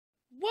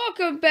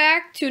Welcome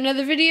back to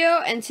another video,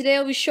 and today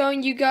I'll be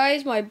showing you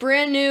guys my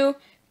brand new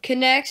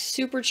Knex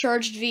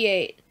Supercharged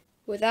V8.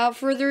 Without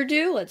further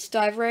ado, let's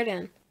dive right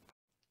in.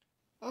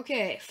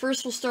 Okay,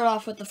 first we'll start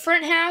off with the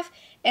front half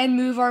and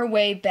move our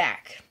way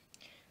back.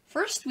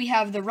 First we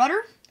have the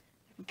rudder,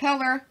 the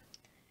propeller,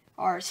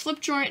 our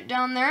slip joint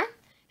down there,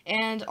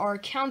 and our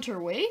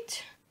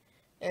counterweight.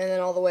 And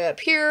then all the way up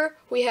here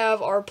we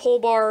have our pull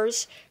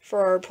bars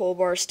for our pull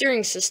bar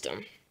steering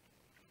system.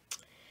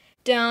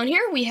 Down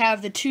here we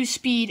have the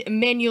 2-speed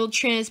manual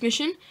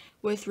transmission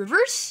with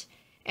reverse,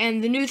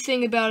 and the new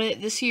thing about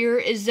it this year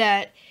is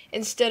that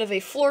instead of a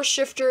floor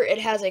shifter, it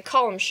has a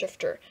column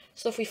shifter.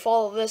 So if we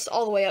follow this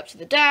all the way up to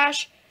the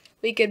dash,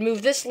 we could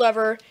move this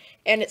lever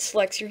and it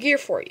selects your gear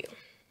for you.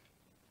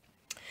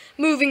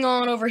 Moving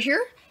on over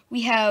here,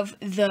 we have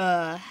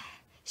the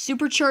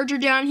supercharger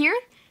down here.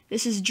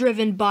 This is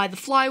driven by the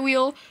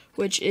flywheel,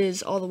 which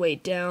is all the way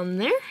down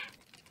there.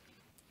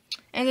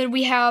 And then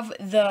we have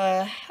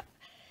the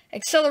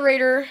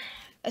accelerator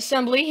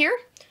assembly here.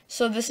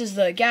 So this is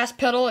the gas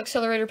pedal,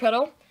 accelerator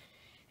pedal.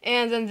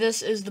 And then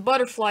this is the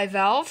butterfly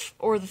valve,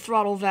 or the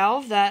throttle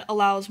valve, that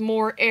allows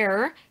more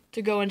air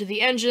to go into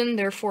the engine,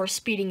 therefore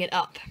speeding it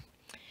up.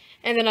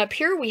 And then up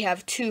here we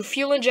have 2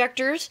 fuel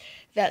injectors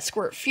that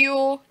squirt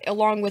fuel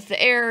along with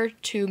the air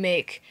to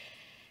make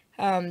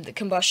the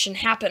combustion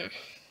happen.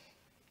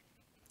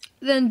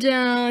 Then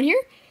down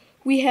here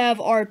we have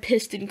our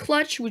piston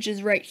clutch, which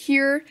is right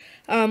here.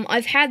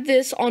 I've had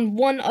this on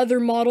one other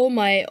model,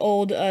 my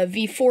old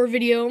V4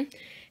 video,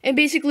 and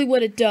basically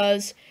what it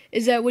does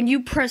is that when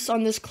you press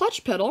on this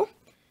clutch pedal,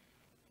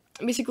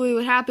 basically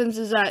what happens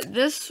is that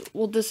this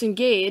will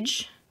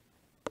disengage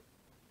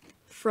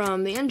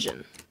from the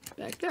engine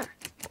back there.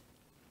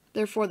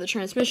 Therefore the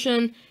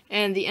transmission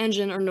and the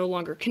engine are no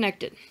longer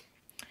connected.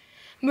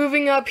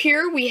 Moving up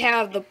here, we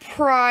have the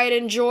pride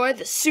and joy,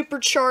 the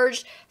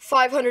supercharged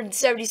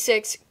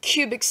 576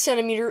 cubic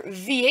centimeter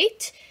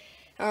V8.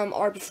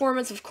 Our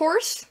performance, of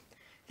course.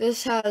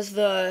 This has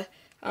the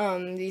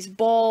these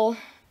ball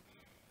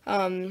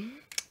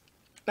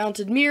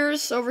mounted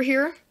mirrors over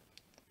here.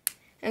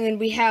 And then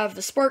we have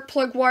the spark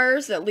plug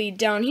wires that lead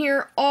down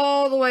here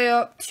all the way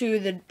up to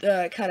the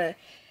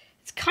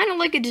it's kind of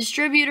like a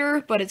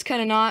distributor, but it's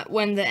kind of not.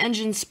 When the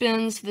engine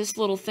spins, this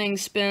little thing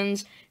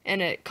spins,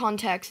 and it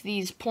contacts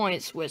these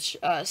points, which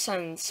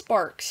sends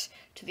sparks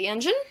to the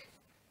engine.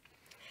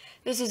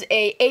 This is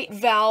a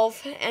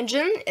 8-valve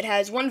engine. It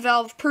has 1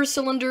 valve per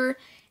cylinder,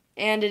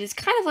 and it is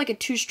kind of like a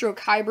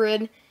 2-stroke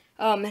hybrid.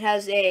 It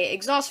has a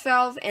exhaust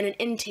valve and an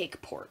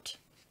intake port.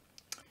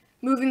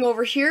 Moving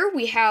over here,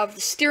 we have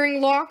the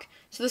steering lock.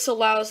 So this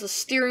allows the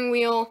steering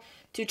wheel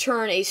to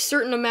turn a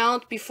certain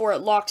amount before it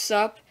locks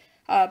up,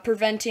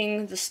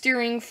 preventing the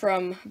steering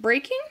from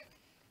braking.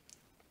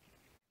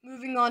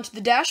 Moving on to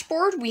the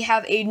dashboard, we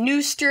have a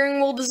new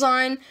steering wheel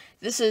design.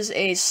 This is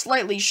a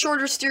slightly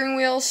shorter steering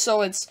wheel,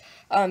 so it's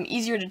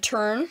easier to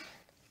turn.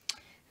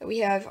 We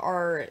have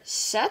our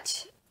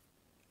set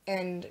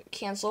and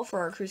cancel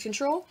for our cruise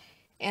control,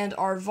 and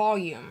our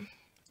volume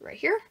right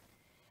here.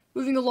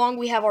 Moving along,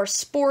 we have our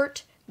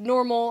sport,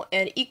 normal,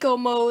 and eco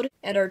mode,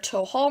 and our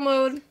tow haul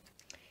mode.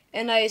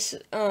 A nice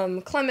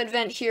climate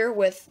vent here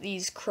with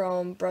these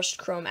brushed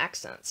chrome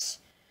accents.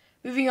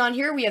 Moving on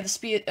here, we have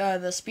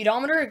the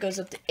speedometer. It goes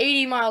up to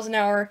 80 miles an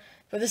hour,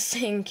 but this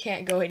thing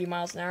can't go 80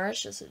 miles an hour.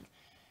 It's just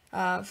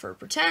for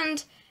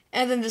pretend.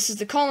 And then this is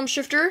the column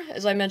shifter,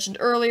 as I mentioned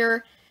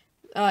earlier.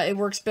 It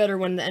works better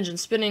when the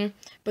engine's spinning.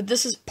 But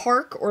this is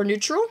park or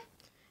neutral.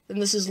 Then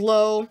this is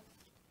low,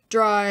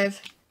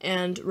 drive,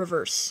 and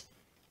reverse.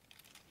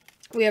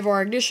 We have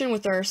our ignition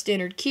with our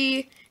standard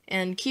key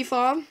and key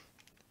fob.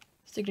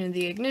 Stick it in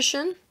the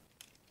ignition,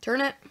 turn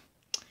it.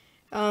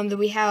 Then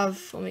we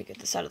have, let me get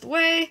this out of the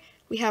way,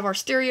 we have our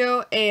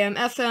stereo, AM,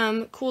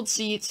 FM, cooled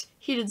seats,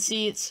 heated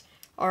seats,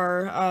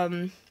 our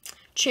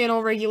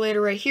channel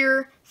regulator right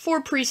here,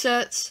 4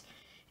 presets,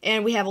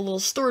 and we have a little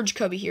storage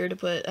cubby here to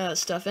put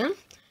stuff in.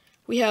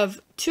 We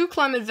have 2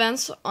 climate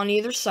vents on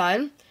either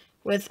side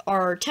with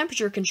our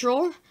temperature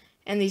control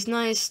and these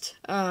nice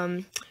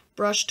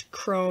brushed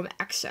chrome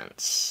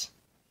accents.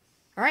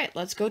 Alright,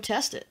 let's go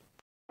test it.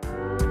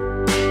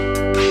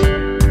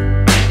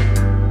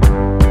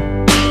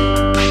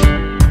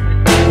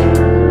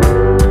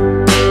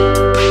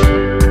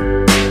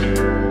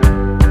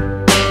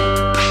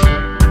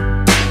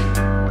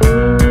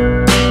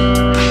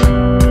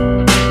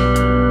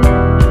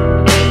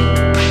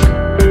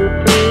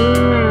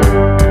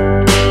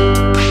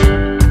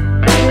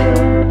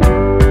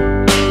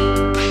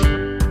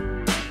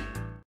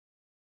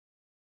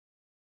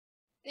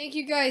 Thank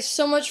you guys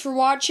so much for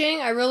watching.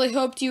 I really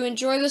hoped you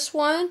enjoy this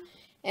one,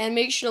 and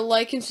make sure to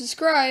like and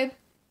subscribe.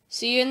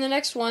 See you in the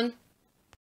next one.